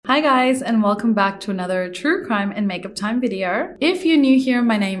Hi guys, and welcome back to another true crime and makeup time video. If you're new here,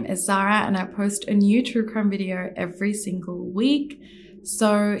 my name is Zara and I post a new true crime video every single week.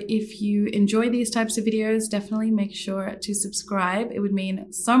 So if you enjoy these types of videos, definitely make sure to subscribe. It would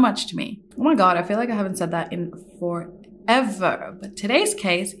mean so much to me. Oh my God, I feel like I haven't said that in forever. But today's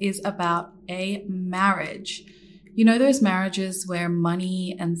case is about a marriage. You know those marriages where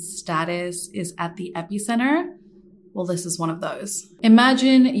money and status is at the epicenter? Well, this is one of those.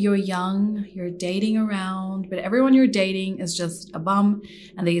 Imagine you're young, you're dating around, but everyone you're dating is just a bum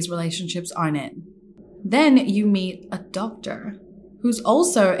and these relationships aren't it. Then you meet a doctor who's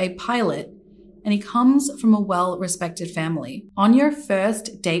also a pilot and he comes from a well-respected family. On your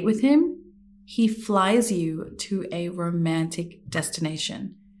first date with him, he flies you to a romantic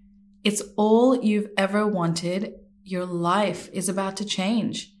destination. It's all you've ever wanted. Your life is about to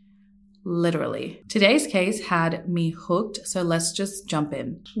change. Literally. Today's case had me hooked, so let's just jump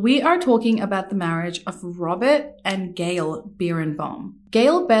in. We are talking about the marriage of Robert and Gail Bierenbaum.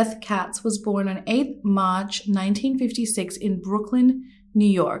 Gail Beth Katz was born on 8th March 1956 in Brooklyn, New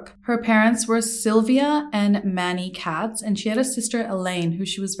York. Her parents were Sylvia and Manny Katz, and she had a sister, Elaine, who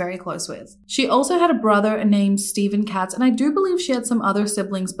she was very close with. She also had a brother named Stephen Katz, and I do believe she had some other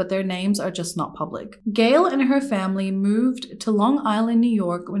siblings, but their names are just not public. Gail and her family moved to Long Island, New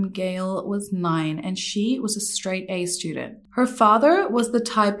York when Gail was 9, and she was a straight A student. Her father was the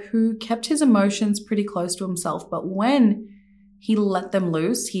type who kept his emotions pretty close to himself, but when he let them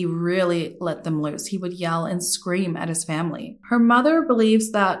loose. He really let them loose. He would yell and scream at his family. Her mother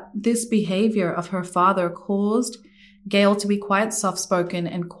believes that this behavior of her father caused Gail to be quite soft-spoken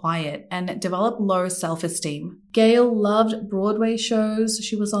and quiet and develop low self-esteem. Gail loved Broadway shows.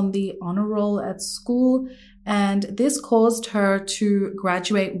 She was on the honor roll at school, and this caused her to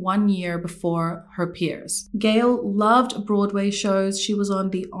graduate 1 year before her peers. Gail loved Broadway shows. She was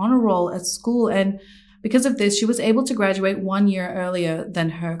on the honor roll at school, and because of this, she was able to graduate 1 year earlier than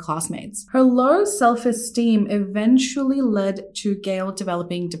her classmates. Her low self-esteem eventually led to Gail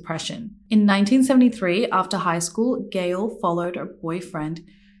developing depression. In 1973, after high school, Gail followed her boyfriend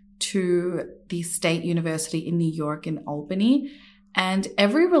to the State University in New York in Albany, and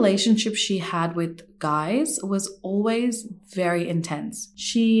every relationship she had with guys was always very intense.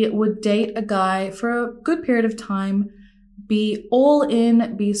 She would date a guy for a good period of time, be all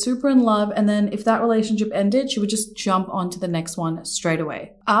in, be super in love, and then if that relationship ended, she would just jump onto the next one straight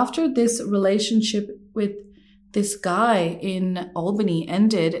away. After this relationship with this guy in Albany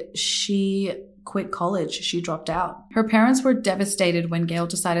ended, she quit college. She dropped out. Her parents were devastated when Gail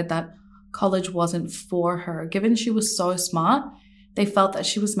decided that college wasn't for her. Given she was so smart, they felt that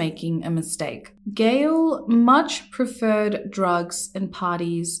she was making a mistake. Gail much preferred drugs and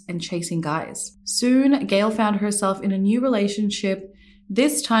parties and chasing guys. Soon, Gail found herself in a new relationship,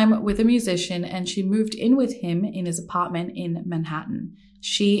 this time with a musician, and she moved in with him in his apartment in Manhattan.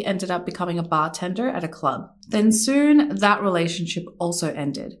 She ended up becoming a bartender at a club. Then soon, that relationship also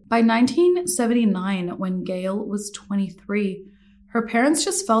ended. By 1979, when Gail was 23, her parents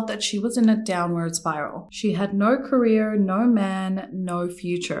just felt that she was in a downward spiral. She had no career, no man, no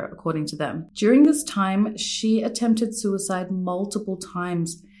future, according to them. During this time, she attempted suicide multiple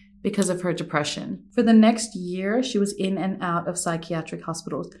times because of her depression. For the next year, she was in and out of psychiatric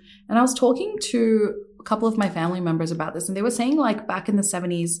hospitals. And I was talking to a couple of my family members about this, and they were saying like back in the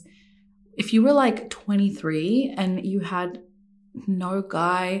 70s, if you were like 23 and you had no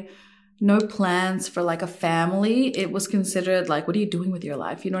guy, no plans for like a family, it was considered like, what are you doing with your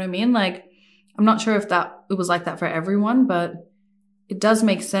life? You know what I mean? Like, I'm not sure if it was like that for everyone, but it does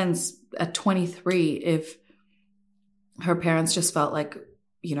make sense at 23 if her parents just felt like,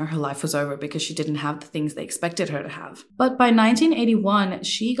 you know, her life was over because she didn't have the things they expected her to have. But by 1981,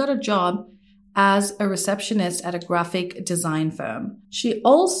 she got a job as a receptionist at a graphic design firm. She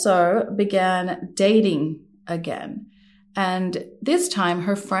also began dating again. And this time,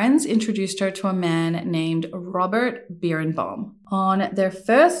 her friends introduced her to a man named Robert Bierenbaum. On their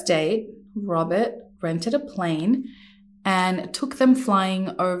first date, Robert rented a plane and took them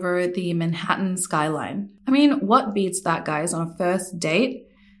flying over the Manhattan skyline. I mean, what beats that, guys, on a first date?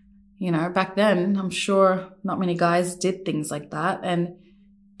 You know, back then, I'm sure not many guys did things like that. And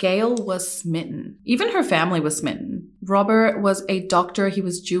Gail was smitten. Even her family was smitten. Robert was a doctor. He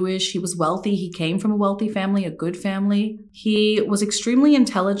was Jewish. He was wealthy. He came from a wealthy family, a good family. He was extremely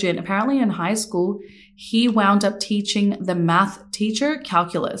intelligent. Apparently in high school, he wound up teaching the math teacher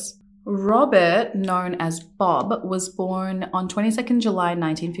calculus. Robert, known as Bob, was born on 22nd July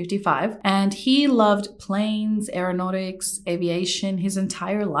 1955, and he loved planes, aeronautics, aviation his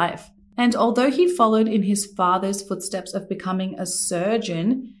entire life. And although he followed in his father's footsteps of becoming a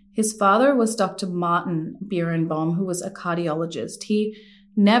surgeon, His father was Dr. Martin Bierenbaum, who was a cardiologist. He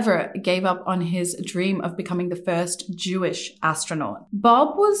never gave up on his dream of becoming the first Jewish astronaut.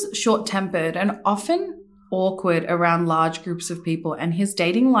 Bob was short-tempered and often awkward around large groups of people, and his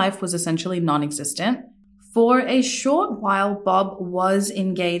dating life was essentially non-existent. For a short while, Bob was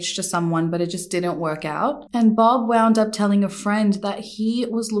engaged to someone, but it just didn't work out. And Bob wound up telling a friend that he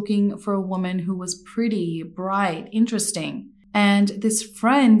was looking for a woman who was pretty, bright, interesting. And this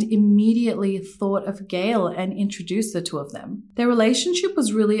friend immediately thought of Gail and introduced the two of them. Their relationship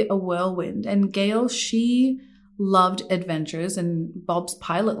was really a whirlwind, and Gail, she loved adventures, and Bob's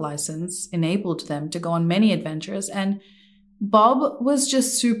pilot license enabled them to go on many adventures. And Bob was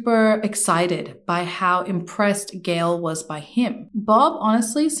just super excited by how impressed Gail was by him. Bob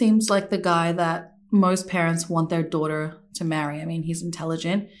honestly seems like the guy that most parents want their daughter to marry. I mean, he's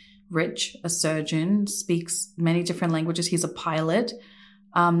intelligent, rich, a surgeon, speaks many different languages. He's a pilot.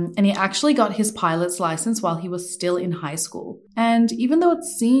 And he actually got his pilot's license while he was still in high school. And even though it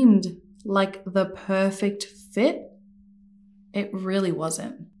seemed like the perfect fit, it really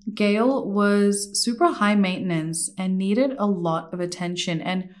wasn't. Gail was super high maintenance and needed a lot of attention,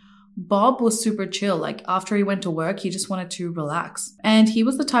 and Bob was super chill. Like, after he went to work, he just wanted to relax. And he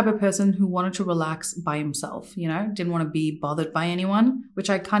was the type of person who wanted to relax by himself, didn't want to be bothered by anyone,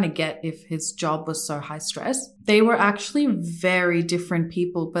 which I kind of get if his job was so high stress. They were actually very different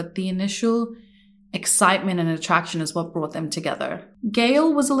people, but the initial excitement and attraction is what brought them together.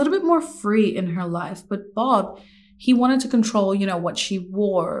 Gail was a little bit more free in her life, but Bob, he wanted to control, what she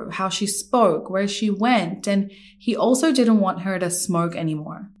wore, how she spoke, where she went, and he also didn't want her to smoke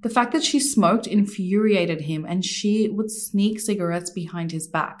anymore. The fact that she smoked infuriated him, and she would sneak cigarettes behind his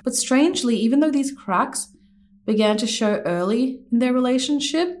back. But strangely, even though these cracks began to show early in their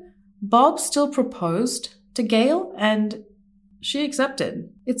relationship, Bob still proposed to Gail, and she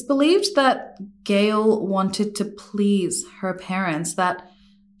accepted. It's believed that Gail wanted to please her parents, that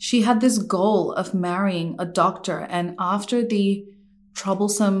she had this goal of marrying a doctor, and after the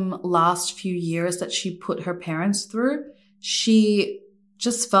troublesome last few years that she put her parents through, she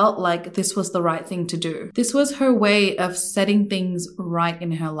just felt like this was the right thing to do. This was her way of setting things right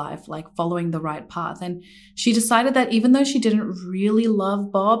in her life, like following the right path. And she decided that even though she didn't really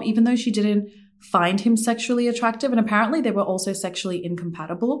love Bob, even though she didn't find him sexually attractive, and apparently they were also sexually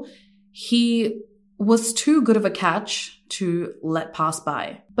incompatible, he was too good of a catch to let pass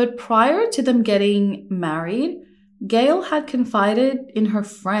by. But prior to them getting married, Gail had confided in her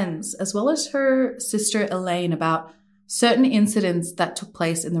friends as well as her sister Elaine about certain incidents that took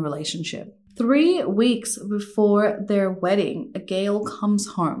place in the relationship. 3 weeks before their wedding, Gail comes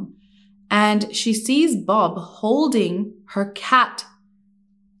home and she sees Bob holding her cat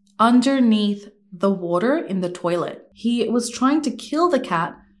underneath the water in the toilet. He was trying to kill the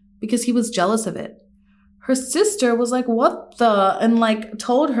cat because he was jealous of it. Her sister was like, what the? And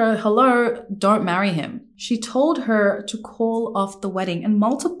told her, hello, don't marry him. She told her to call off the wedding, and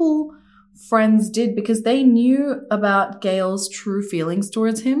multiple friends did because they knew about Gail's true feelings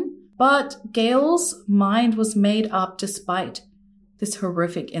towards him. But Gail's mind was made up despite this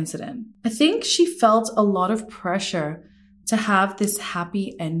horrific incident. I think she felt a lot of pressure to have this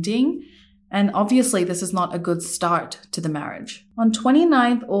happy ending. And obviously, this is not a good start to the marriage. On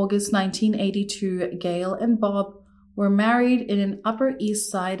 29th August 1982, Gail and Bob were married in an Upper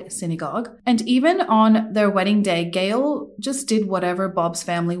East Side synagogue. And even on their wedding day, Gail just did whatever Bob's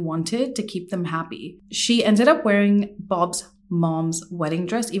family wanted to keep them happy. She ended up wearing Bob's mom's wedding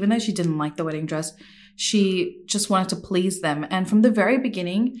dress, even though she didn't like the wedding dress. She just wanted to please them. And from the very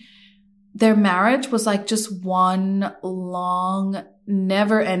beginning, their marriage was just one long,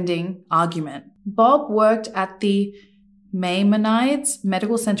 never-ending argument. Bob worked at the Maimonides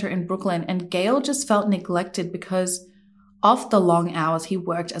Medical Center in Brooklyn, and Gail just felt neglected because of the long hours he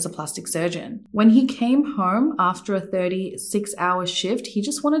worked as a plastic surgeon. When he came home after a 36-hour shift, he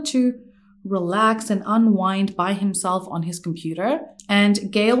just wanted to relax and unwind by himself on his computer.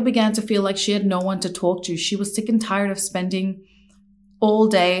 And Gail began to feel like she had no one to talk to. She was sick and tired of spending all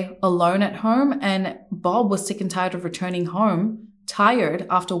day alone at home, and Bob was sick and tired of returning home tired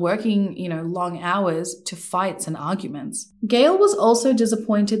after working, long hours to fights and arguments. Gail was also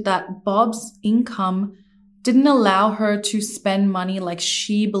disappointed that Bob's income didn't allow her to spend money like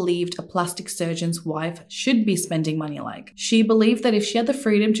she believed a plastic surgeon's wife should be spending money like. She believed that if she had the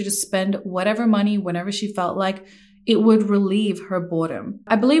freedom to just spend whatever money whenever she felt like, it would relieve her boredom.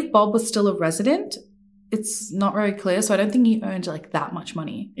 I believe Bob was still a resident. It's not very clear, so I don't think he earned that much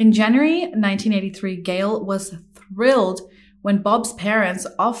money. In January 1983, Gail was thrilled when Bob's parents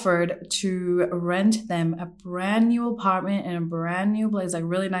offered to rent them a brand new apartment in a brand new place, like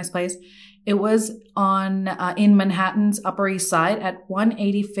really nice place. It was in Manhattan's Upper East Side at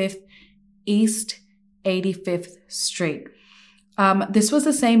 185th East 85th Street. This was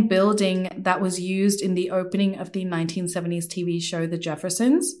the same building that was used in the opening of the 1970s TV show The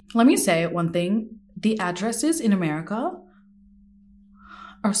Jeffersons. Let me say one thing. The addresses in America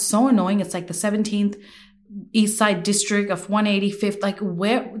are so annoying. It's like the 17th East Side District of 185th. Like,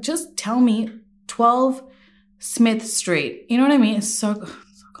 where? Just tell me 12 Smith Street. You know what I mean? It's so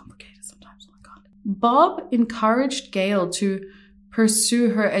complicated sometimes. Oh my God. Bob encouraged Gail to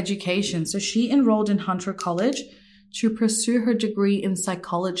pursue her education. So she enrolled in Hunter College to pursue her degree in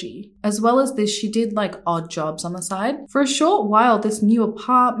psychology. As well as this, she did like odd jobs on the side. For a short while, this new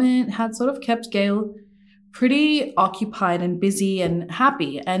apartment had sort of kept Gail pretty occupied and busy and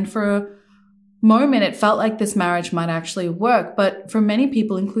happy. And for a moment, it felt like this marriage might actually work. But for many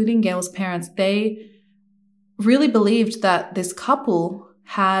people, including Gail's parents, they really believed that this couple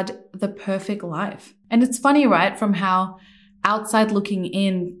had the perfect life. And it's funny, right? From how outside looking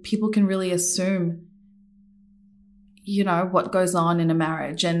in, people can really assume, you know, what goes on in a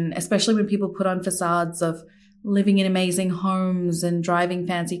marriage. And especially when people put on facades of living in amazing homes and driving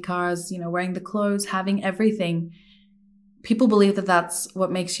fancy cars, you know, wearing the clothes, having everything. People believe that that's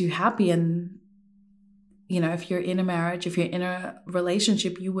what makes you happy. And, you know, if you're in a marriage, if you're in a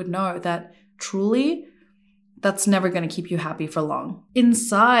relationship, you would know that truly that's never going to keep you happy for long.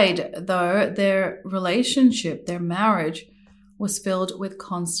 Inside, though, their relationship, their marriage was filled with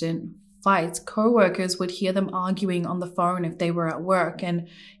constant fights. Co-workers would hear them arguing on the phone if they were at work, and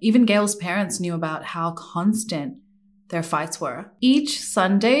even Gail's parents knew about how constant their fights were. Each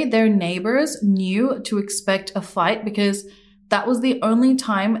Sunday, their neighbors knew to expect a fight because that was the only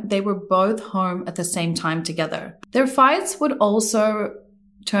time they were both home at the same time together. Their fights would also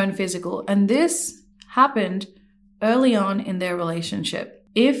turn physical, and this happened early on in their relationship.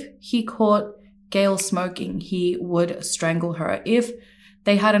 If he caught Gail smoking, he would strangle her. If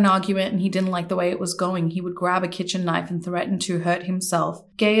they had an argument and he didn't like the way it was going, he would grab a kitchen knife and threaten to hurt himself.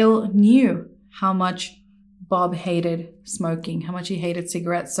 Gail knew how much Bob hated smoking, how much he hated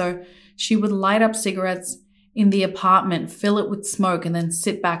cigarettes. So she would light up cigarettes in the apartment, fill it with smoke, and then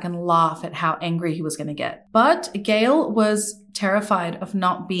sit back and laugh at how angry he was going to get. But Gail was terrified of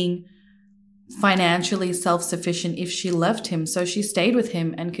not being financially self-sufficient if she left him. So she stayed with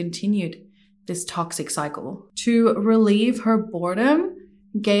him and continued this toxic cycle. To relieve her boredom,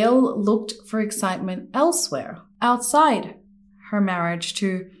 Gail looked for excitement elsewhere, outside her marriage,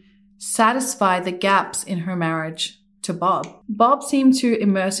 to satisfy the gaps in her marriage to Bob. Bob seemed to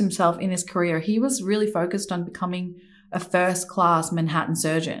immerse himself in his career. He was really focused on becoming a first-class Manhattan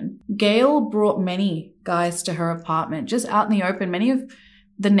surgeon. Gail brought many guys to her apartment, just out in the open. Many of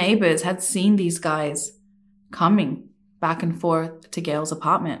the neighbors had seen these guys coming back and forth to Gail's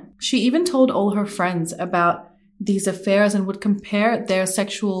apartment. She even told all her friends about these affairs and would compare their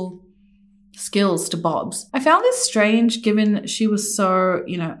sexual skills to Bob's. I found this strange given she was so,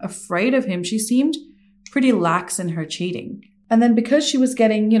 afraid of him. She seemed pretty lax in her cheating. And then because she was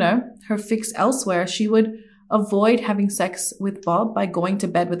getting, her fix elsewhere, she would avoid having sex with Bob by going to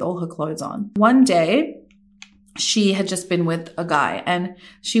bed with all her clothes on. One day, she had just been with a guy and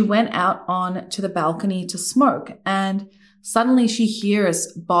she went out on to the balcony to smoke, and suddenly she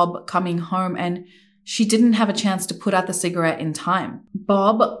hears Bob coming home and she didn't have a chance to put out the cigarette in time.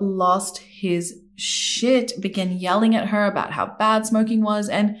 Bob lost his shit, began yelling at her about how bad smoking was,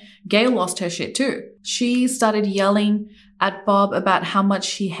 and Gail lost her shit too. She started yelling at Bob about how much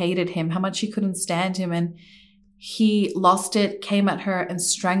she hated him, how much she couldn't stand him, and he lost it, came at her and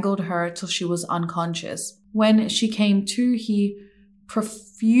strangled her till she was unconscious. When she came to, he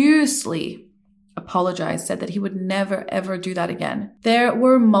profusely apologized, said that he would never, ever do that again. There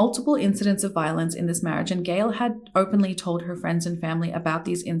were multiple incidents of violence in this marriage, and Gail had openly told her friends and family about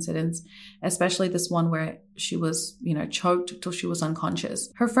these incidents, especially this one where she was, choked till she was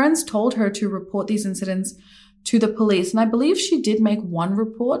unconscious. Her friends told her to report these incidents to the police, and I believe she did make one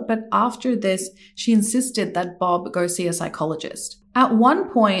report, but after this, she insisted that Bob go see a psychologist. At one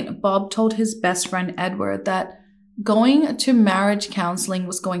point, Bob told his best friend Edward that going to marriage counseling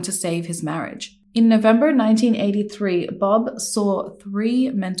was going to save his marriage. In November 1983, Bob saw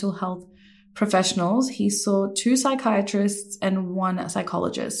 3 mental health professionals. He saw 2 psychiatrists and 1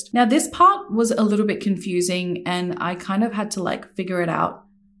 psychologist. Now, this part was a little bit confusing, and I kind of had to figure it out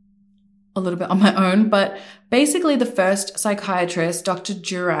a little bit on my own. But basically, the first psychiatrist, Dr.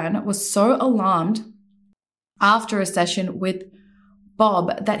 Duran, was so alarmed after a session with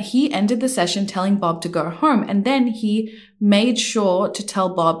Bob that he ended the session telling Bob to go home. And then he made sure to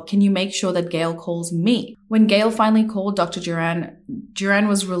tell Bob, can you make sure that Gail calls me? When Gail finally called Dr. Duran, Duran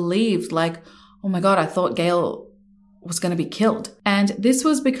was relieved, like, oh my God, I thought Gail was going to be killed. And this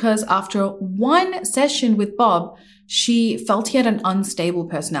was because after one session with Bob, she felt he had an unstable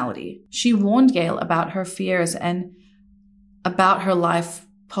personality. She warned Gail about her fears and about her life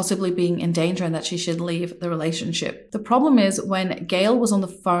possibly being in danger and that she should leave the relationship. The problem is when Gail was on the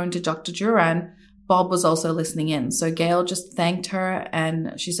phone to Dr. Duran, Bob was also listening in. So Gail just thanked her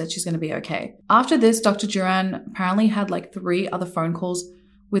and she said she's going to be okay. After this, Dr. Duran apparently had like 3 other phone calls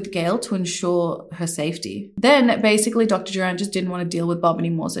with Gail to ensure her safety. Then basically Dr. Duran just didn't want to deal with Bob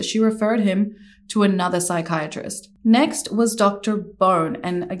anymore. So she referred him to another psychiatrist. Next was Dr. Bone.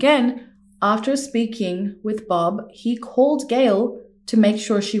 And again, after speaking with Bob, he called Gail to make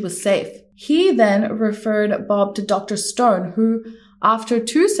sure she was safe. He then referred Bob to Dr. Stone, who after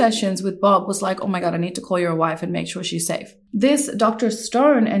 2 sessions with Bob was like, oh my God, I need to call your wife and make sure she's safe. This Dr.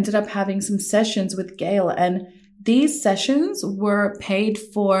 Stone ended up having some sessions with Gail, and these sessions were paid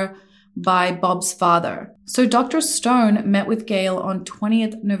for by Bob's father. So Dr. Stone met with Gail on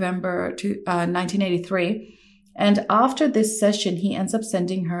 20th November 1983. And after this session, he ends up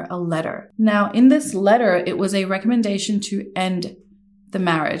sending her a letter. Now, in this letter, it was a recommendation to end the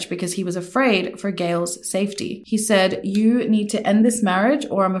marriage because he was afraid for Gail's safety. He said, you need to end this marriage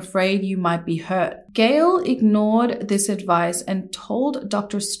or I'm afraid you might be hurt. Gail ignored this advice and told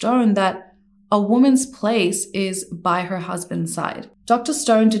Dr. Stone that a woman's place is by her husband's side. Dr.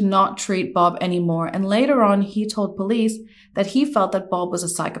 Stone did not treat Bob anymore, and later on he told police that he felt that Bob was a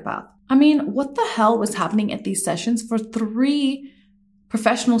psychopath. I mean, what the hell was happening at these sessions for 3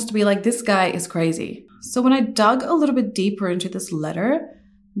 professionals to be like, this guy is crazy? So when I dug a little bit deeper into this letter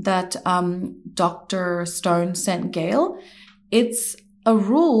that Dr. Stone sent Gail, it's a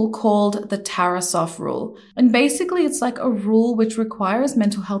rule called the Tarasov rule. And basically it's like a rule which requires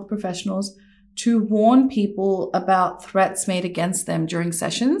mental health professionals to warn people about threats made against them during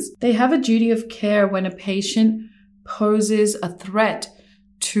sessions. They have a duty of care when a patient poses a threat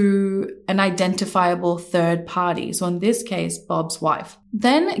to an identifiable third party. So in this case, Bob's wife.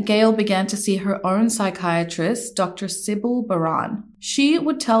 Then Gail began to see her own psychiatrist, Dr. Sybil Baran. She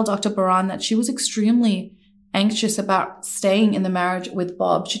would tell Dr. Baran that she was extremely anxious about staying in the marriage with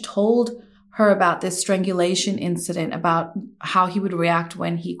Bob. She told her about this strangulation incident, about how he would react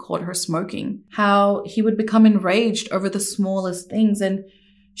when he caught her smoking, how he would become enraged over the smallest things. And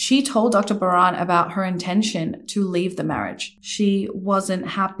she told Dr. Baran about her intention to leave the marriage. She wasn't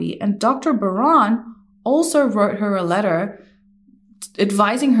happy. And Dr. Baran also wrote her a letter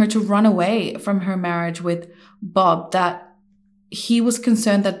advising her to run away from her marriage with Bob, that he was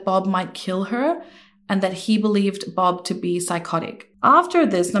concerned that Bob might kill her and that he believed Bob to be psychotic. After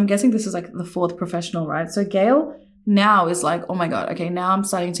this, and I'm guessing this is like the 4th professional, right? So Gail now is like, oh my God, okay, now I'm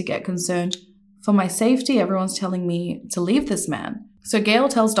starting to get concerned for my safety. Everyone's telling me to leave this man. So Gail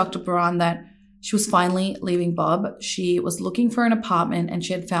tells Dr. Baran that she was finally leaving Bob. She was looking for an apartment and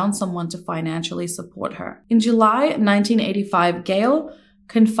she had found someone to financially support her. In July 1985, Gail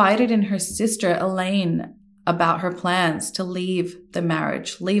confided in her sister Elaine about her plans to leave the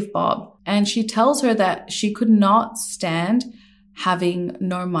marriage, leave Bob. And she tells her that she could not stand having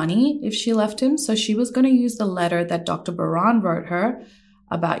no money if she left him. So she was going to use the letter that Dr. Baran wrote her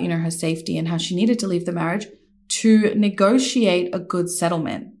about, her safety and how she needed to leave the marriage to negotiate a good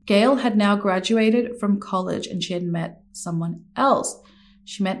settlement. Gail had now graduated from college and she had met someone else.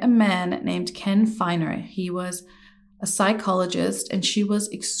 She met a man named Ken Feiner. He was a psychologist and she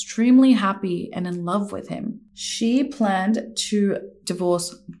was extremely happy and in love with him. She planned to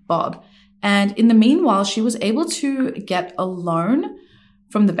divorce Bob. And in the meanwhile, she was able to get a loan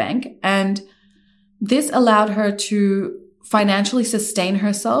from the bank. And this allowed her to financially sustain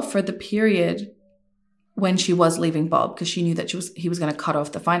herself for the period when she was leaving Bob, because she knew that he was going to cut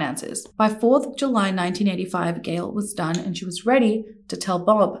off the finances. By 4th of July 1985, Gail was done and she was ready to tell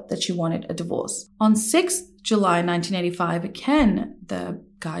Bob that she wanted a divorce. On 6th July 1985, Ken, the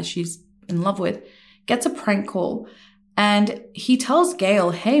guy she's in love with, gets a prank call and he tells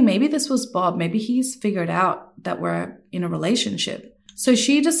Gail, hey, maybe this was Bob. Maybe he's figured out that we're in a relationship. So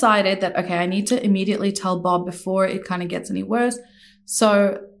she decided that, okay, I need to immediately tell Bob before it kind of gets any worse.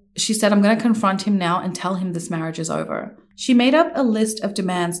 So she said, I'm going to confront him now and tell him this marriage is over. She made up a list of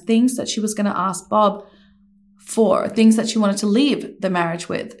demands, things that she was going to ask Bob for, things that she wanted to leave the marriage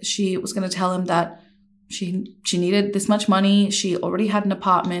with. She was going to tell him that she needed this much money, she already had an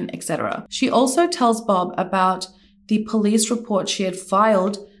apartment, etc. She also tells Bob about the police report she had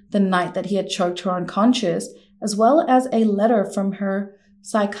filed the night that he had choked her unconscious as well as a letter from her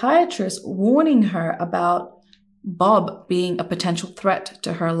psychiatrist warning her about Bob being a potential threat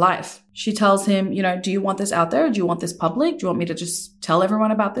to her life. She tells him, do you want this out there? Do you want this public? Do you want me to just tell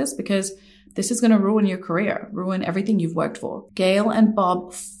everyone about this? Because this is going to ruin your career, ruin everything you've worked for. Gail and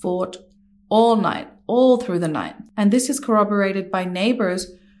Bob fought all night, all through the night. And this is corroborated by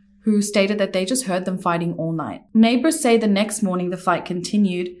neighbors who stated that they just heard them fighting all night. Neighbors say the next morning the fight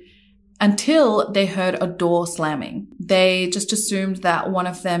continued until they heard a door slamming. They just assumed that one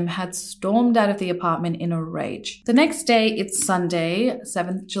of them had stormed out of the apartment in a rage. The next day, it's Sunday,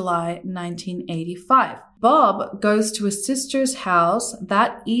 7th July, 1985. Bob goes to his sister's house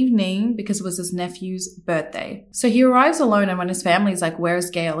that evening because it was his nephew's birthday. So he arrives alone, and when his family's like, where's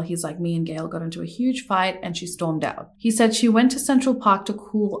Gail? He's like, me and Gail got into a huge fight and she stormed out. He said she went to Central Park to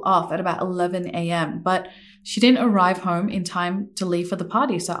cool off at about 11 a.m., but she didn't arrive home in time to leave for the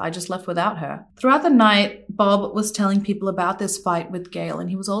party, so I just left without her. Throughout the night, Bob was telling people about this fight with Gail,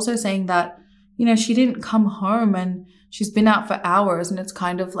 and he was also saying that, she didn't come home and she's been out for hours and it's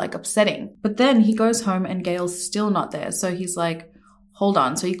kind of like upsetting. But then he goes home and Gail's still not there. So he's like, hold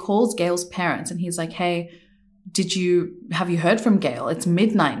on. So he calls Gail's parents and he's like, hey, have you heard from Gail? It's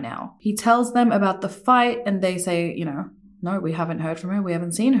midnight now. He tells them about the fight and they say, no, we haven't heard from her. We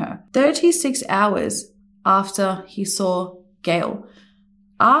haven't seen her. 36 hours after he saw Gail,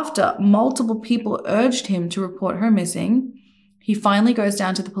 after multiple people urged him to report her missing, he finally goes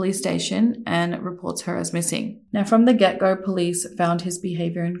down to the police station and reports her as missing. Now, from the get-go, police found his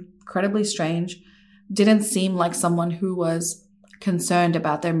behavior incredibly strange, didn't seem like someone who was concerned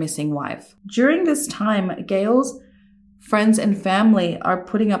about their missing wife. During this time, Gail's friends and family are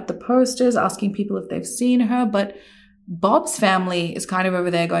putting up the posters, asking people if they've seen her, but Bob's family is kind of over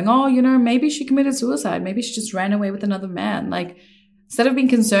there going, maybe she committed suicide. Maybe she just ran away with another man. Instead of being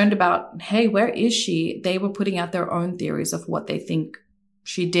concerned about, hey, where is she? They were putting out their own theories of what they think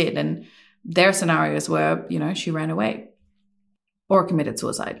she did. And their scenarios were, she ran away or committed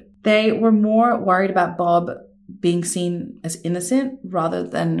suicide. They were more worried about Bob being seen as innocent rather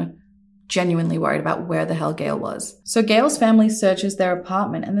than genuinely worried about where the hell Gail was. So Gail's family searches their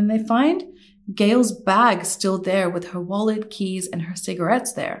apartment and then they find Gail's bag still there with her wallet, keys, and her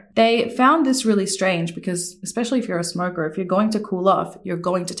cigarettes there. They found this really strange because, especially if you're a smoker, if you're going to cool off, you're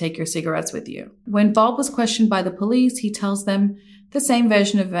going to take your cigarettes with you. When Bob was questioned by the police, he tells them the same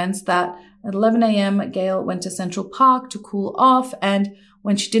version of events, that at 11 a.m., Gail went to Central Park to cool off, and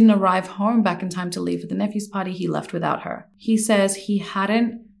when she didn't arrive home back in time to leave for the nephew's party, he left without her. He says he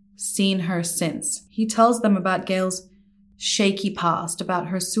hadn't seen her since. He tells them about Gail's shaky past, about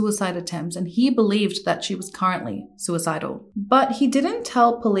her suicide attempts, and he believed that she was currently suicidal. But he didn't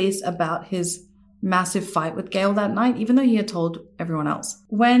tell police about his massive fight with Gail that night, even though he had told everyone else.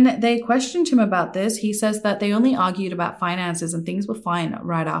 When they questioned him about this, he says that they only argued about finances and things were fine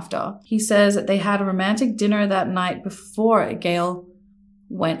right after. He says that they had a romantic dinner that night before Gail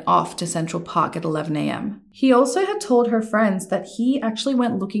went off to Central Park at 11 a.m. He also had told her friends that he actually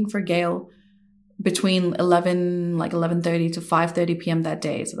went looking for Gail between 11:30 to 5:30 p.m. that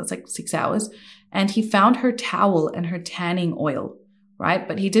day. So that's 6 hours. And he found her towel and her tanning oil, right?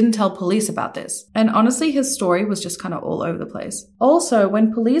 But he didn't tell police about this. And honestly, his story was just kind of all over the place. Also,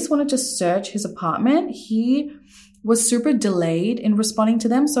 when police wanted to search his apartment, he was super delayed in responding to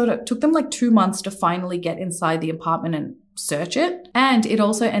them. So it took them 2 months to finally get inside the apartment and search it. And it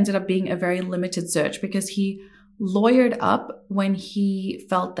also ended up being a very limited search because he lawyered up when he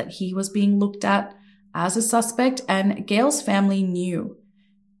felt that he was being looked at as a suspect, and Gail's family knew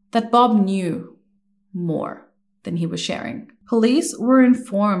that Bob knew more than he was sharing. Police were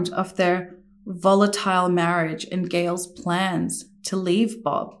informed of their volatile marriage and Gail's plans to leave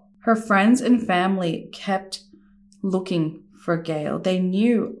Bob. Her friends and family kept looking for Gail. They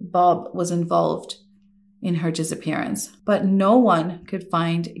knew Bob was involved in her disappearance, but no one could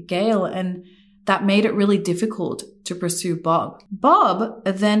find Gail, and that made it really difficult to pursue Bob. Bob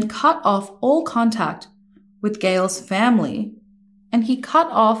then cut off all contact with Gail's family, and he cut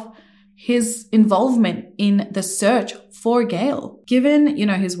off his involvement in the search for Gail. Given,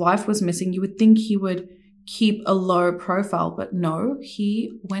 his wife was missing, you would think he would keep a low profile, but no,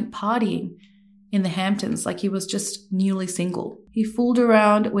 he went partying in the Hamptons like he was just newly single. He fooled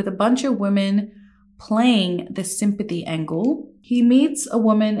around with a bunch of women playing the sympathy angle. He meets a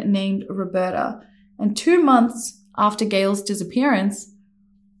woman named Roberta, and 2 months after Gail's disappearance,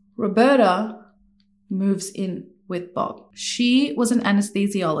 Roberta moves in with Bob. She was an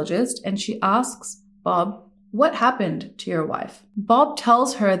anesthesiologist, and she asks Bob, "What happened to your wife?" Bob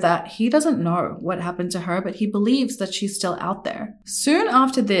tells her that he doesn't know what happened to her, but he believes that she's still out there. Soon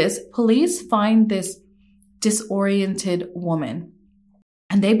after this, police find this disoriented woman.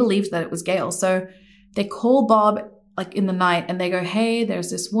 And they believed that it was Gail. So they call Bob like in the night and they go, hey, there's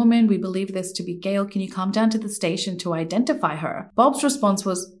this woman. We believe this to be Gail. Can you come down to the station to identify her? Bob's response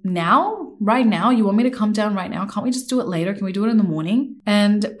was, now? Right now? You want me to come down right now? Can't we just do it later? Can we do it in the morning?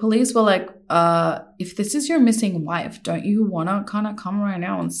 And police were like, if this is your missing wife, don't you want to kind of come right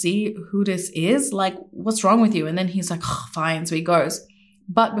now and see who this is? Like, what's wrong with you? And then he's like, oh, fine. So he goes.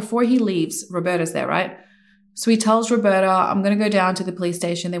 But before he leaves, Roberta's there, right? So he tells Roberta, I'm going to go down to the police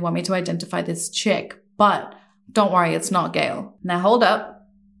station. They want me to identify this chick, but don't worry, it's not Gail. Now hold up.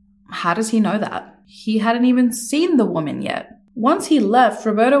 How does he know that? He hadn't even seen the woman yet. Once he left,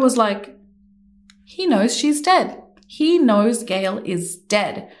 Roberta was like, he knows she's dead. He knows Gail is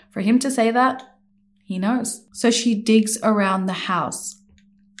dead. For him to say that, he knows. So she digs around the house,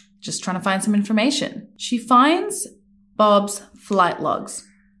 just trying to find some information. She finds Bob's flight logs.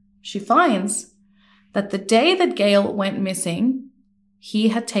 She finds that the day that Gail went missing, he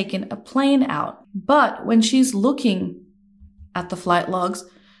had taken a plane out. But when she's looking at the flight logs,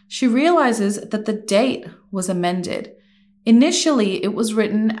 she realizes that the date was amended. Initially, it was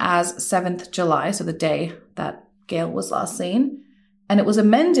written as 7th July, so the day that Gail was last seen, and it was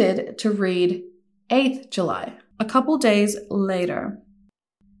amended to read 8th July. A couple days later,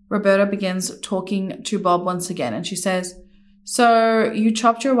 Roberta begins talking to Bob once again, and she says, so you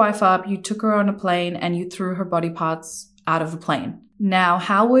chopped your wife up, you took her on a plane, and you threw her body parts out of the plane. Now,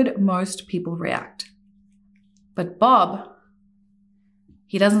 how would most people react? But Bob,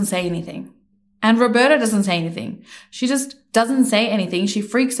 he doesn't say anything. And Roberta doesn't say anything. She just doesn't say anything. She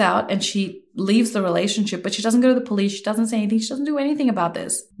freaks out and she leaves the relationship, but she doesn't go to the police. She doesn't say anything. She doesn't do anything about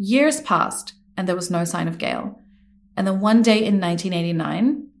this. Years passed and there was no sign of Gail. And then one day in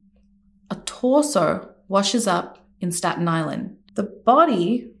 1989, a torso washes up in Staten Island. The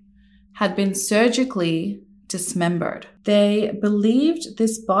body had been surgically dismembered. They believed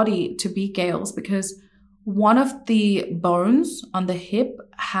this body to be Gail's because one of the bones on the hip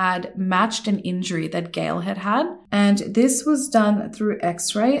had matched an injury that Gail had had. And this was done through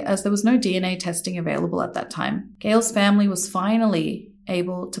X-ray as there was no DNA testing available at that time. Gail's family was finally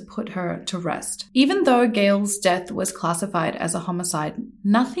able to put her to rest. Even though Gail's death was classified as a homicide,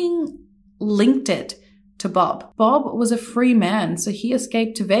 nothing linked it to Bob. Bob was a free man, so he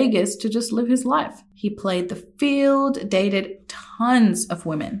escaped to Vegas to just live his life. He played the field, dated tons of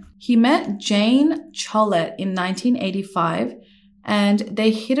women. He met Jane Chollet in 1985, and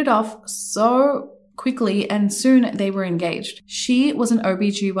they hit it off so quickly, and soon they were engaged. She was an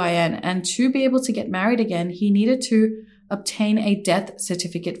OBGYN, and to be able to get married again, he needed to obtain a death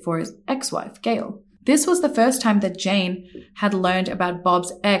certificate for his ex-wife, Gail. This was the first time that Jane had learned about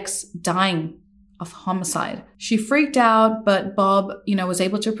Bob's ex dying of homicide. She freaked out, but Bob, was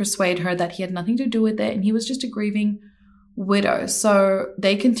able to persuade her that he had nothing to do with it and he was just a grieving widow. So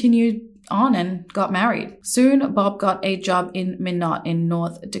they continued on and got married. Soon, Bob got a job in Minot in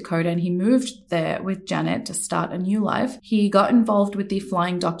North Dakota and he moved there with Janet to start a new life. He got involved with the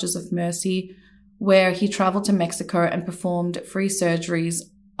Flying Doctors of Mercy, where he traveled to Mexico and performed free surgeries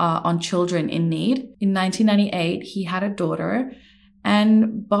on children in need. In 1998, he had a daughter.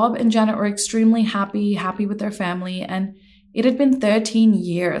 And Bob and Janet were extremely happy with their family, and it had been 13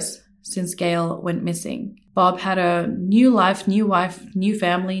 years since Gail went missing. Bob had a new life, new wife, new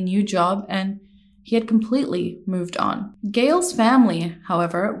family, new job, and he had completely moved on. Gail's family,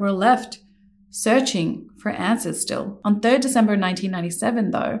 however, were left searching for answers still. On 3rd December 1997,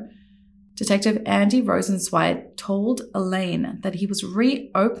 though, Detective Andy Rosenzweig told Elaine that he was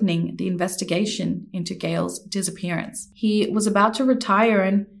reopening the investigation into Gail's disappearance. He was about to retire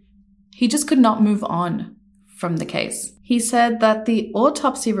and he just could not move on from the case. He said that the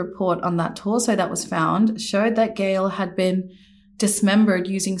autopsy report on that torso that was found showed that Gail had been dismembered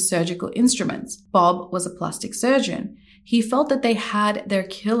using surgical instruments. Bob was a plastic surgeon. He felt that they had their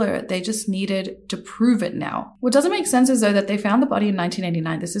killer. They just needed to prove it now. What doesn't make sense is, though, that they found the body in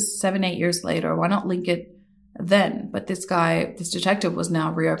 1989. This is 7-8 years later. Why not link it then? But this detective was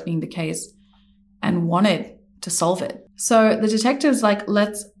now reopening the case and wanted to solve it. So the detective's like,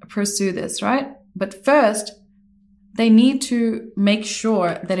 let's pursue this, right? But first, they need to make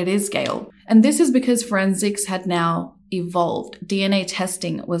sure that it is Gail. And this is because forensics had now evolved. DNA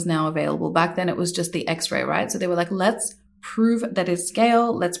testing was now available. Back then it was just the X-ray, right? So they were like, let's prove that it's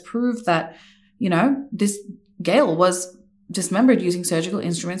Gail. Let's prove that, this Gail was dismembered using surgical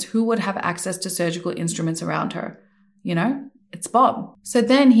instruments. Who would have access to surgical instruments around her? It's Bob. So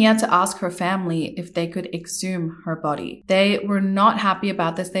then he had to ask her family if they could exhume her body. They were not happy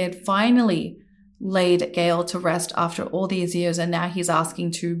about this. They had finally laid Gail to rest after all these years, and now he's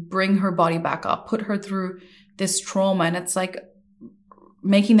asking to bring her body back up, put her through this trauma, and it's like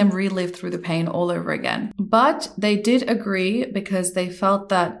making them relive through the pain all over again. But they did agree because they felt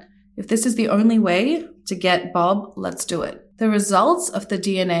that if this is the only way to get Bob, let's do it. The results of the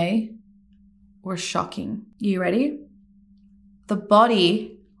DNA were shocking. You ready? The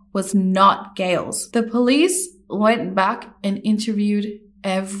body was not Gail's. The police went back and interviewed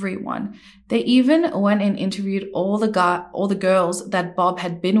everyone. They even went and interviewed all the girls that Bob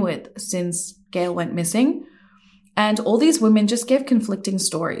had been with since Gail went missing. And all these women just gave conflicting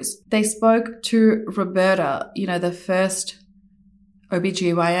stories. They spoke to Roberta, the first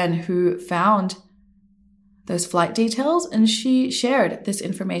OBGYN who found those flight details, and she shared this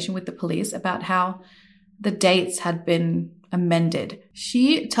information with the police about how the dates had been amended.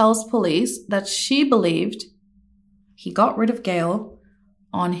 She tells police that she believed he got rid of Gail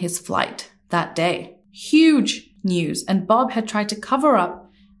on his flight that day. Huge news. And Bob had tried to cover up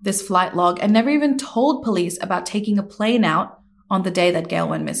this flight log and never even told police about taking a plane out on the day that Gail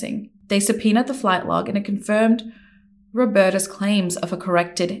went missing. They subpoenaed the flight log and it confirmed Roberta's claims of a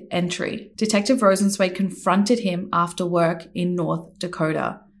corrected entry. Detective Rosenzweig confronted him after work in North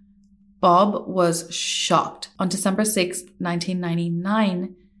Dakota. Bob was shocked. On December 6,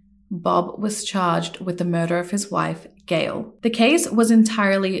 1999, Bob was charged with the murder of his wife, Gail. The case was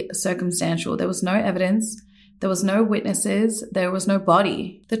entirely circumstantial. There was no evidence. There was no witnesses. There was no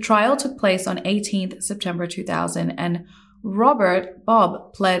body. The trial took place on 18th September 2000, and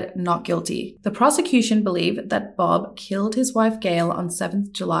Bob pled not guilty. The prosecution believed that Bob killed his wife Gail on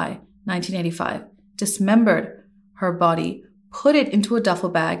 7th July 1985, dismembered her body, put it into a duffel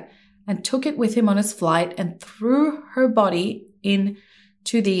bag, and took it with him on his flight and threw her body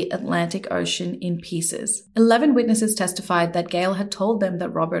into the Atlantic Ocean in pieces. 11 witnesses testified that Gail had told them that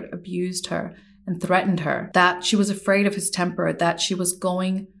Robert abused her and threatened her, that she was afraid of his temper, that she was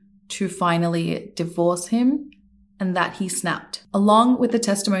going to finally divorce him, and that he snapped. Along with the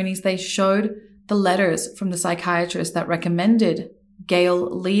testimonies, they showed the letters from the psychiatrist that recommended Gail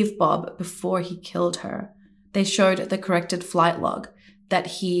leave Bob before he killed her. They showed the corrected flight log, that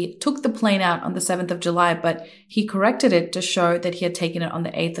he took the plane out on the 7th of July, but he corrected it to show that he had taken it on the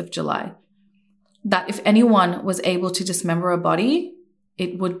 8th of July. That if anyone was able to dismember a body,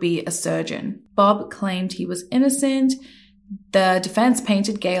 it would be a surgeon. Bob claimed he was innocent. The defense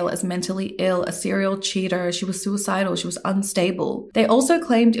painted Gail as mentally ill, a serial cheater. She was suicidal. She was unstable. They also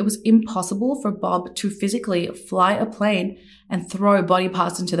claimed it was impossible for Bob to physically fly a plane and throw body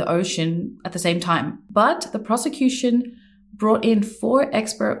parts into the ocean at the same time. But the prosecution brought in 4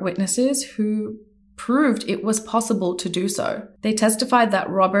 expert witnesses who proved it was possible to do so. They testified that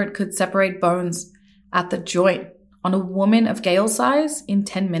Robert could separate bones at the joint on a woman of Gail's size in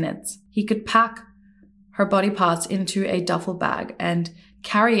 10 minutes. He could pack her body parts into a duffel bag and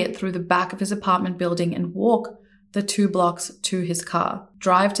carry it through the back of his apartment building and walk the 2 blocks to his car,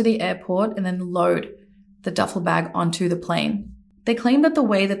 drive to the airport, and then load the duffel bag onto the plane. They claimed that the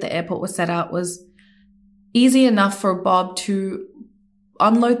way that the airport was set out was easy enough for Bob to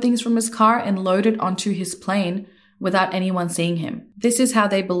unload things from his car and load it onto his plane without anyone seeing him. This is how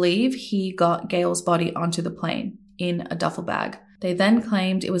they believe he got Gail's body onto the plane, in a duffel bag. They then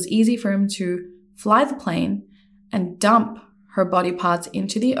claimed it was easy for him to fly the plane and dump her body parts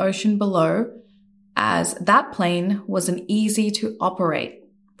into the ocean below, as that plane was an easy to operate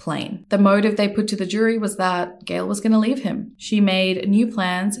plane. The motive they put to the jury was that Gail was going to leave him. She made new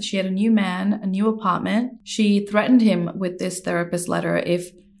plans. She had a new man, a new apartment. She threatened him with this therapist letter if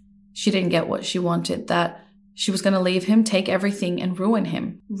she didn't get what she wanted, that she was going to leave him, take everything, and ruin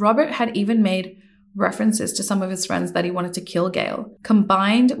him. Robert had even made references to some of his friends that he wanted to kill Gail.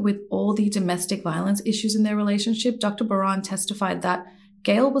 Combined with all the domestic violence issues in their relationship, Dr. Baran testified that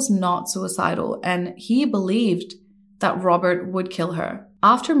Gail was not suicidal and he believed that Robert would kill her.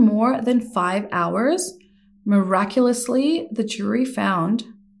 After more than 5 hours, miraculously, the jury found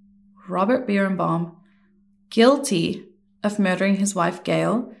Robert Bierenbaum guilty of murdering his wife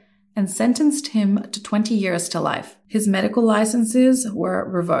Gail and sentenced him to 20 years to life. His medical licenses were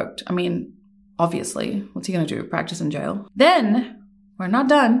revoked. I mean, obviously, what's he going to do? Practice in jail? Then, we're not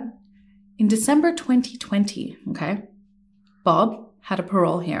done. In December 2020, Bob had a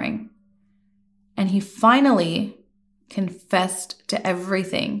parole hearing. And he finally confessed to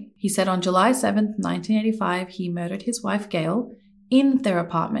everything. He said on July 7th, 1985, he murdered his wife Gail in their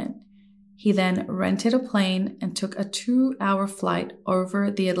apartment. He then rented a plane and took a 2-hour flight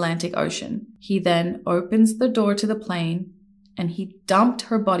over the Atlantic Ocean. He then opens the door to the plane and he dumped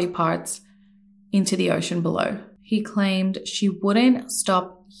her body parts into the ocean below. He claimed she wouldn't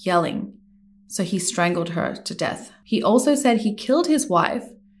stop yelling, so he strangled her to death. He also said he killed his wife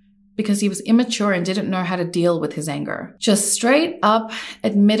because he was immature and didn't know how to deal with his anger. Just straight up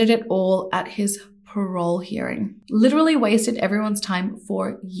admitted it all at his parole hearing. Literally wasted everyone's time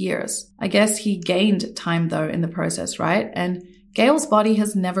for years. I guess he gained time though in the process, right? And Gail's body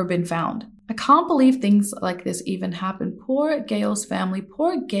has never been found. I can't believe things like this even happen. Poor Gail's family,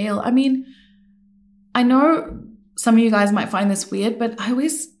 poor Gail. I mean, I know some of you guys might find this weird, but I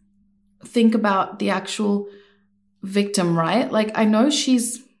always think about the actual victim, right? Like, I know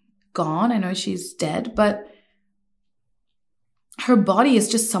she's gone, I know she's dead, but her body is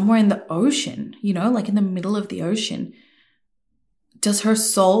just somewhere in the ocean, you know, like in the middle of the ocean. Does her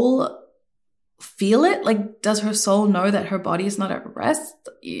soul feel it? Like, does her soul know that her body is not at rest?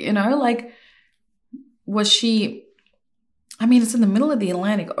 You know, like, was she, I mean, it's in the middle of the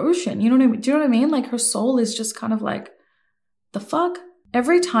Atlantic Ocean. You know what I mean? Do you know what I mean? Like, her soul is just kind of like, the fuck?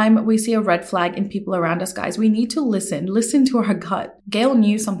 Every time we see a red flag in people around us, guys, we need to listen to our gut. Gail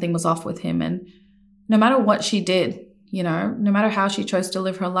knew something was off with him, and no matter what she did, you know, no matter how she chose to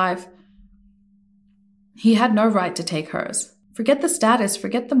live her life, he had no right to take hers. Forget the status,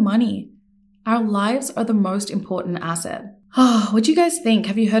 forget the money. Our lives are the most important asset. Oh, what do you guys think?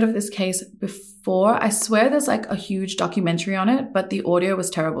 Have you heard of this case before? I swear there's like a huge documentary on it, but the audio was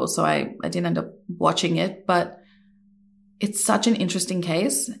terrible, so I didn't end up watching it. But it's such an interesting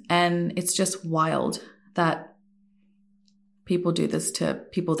case, and it's just wild that people do this to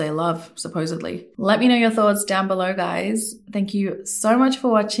people they love, supposedly. Let me know your thoughts down below, guys. Thank you so much for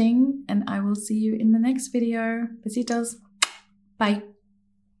watching, and I will see you in the next video. Besitos. Bye.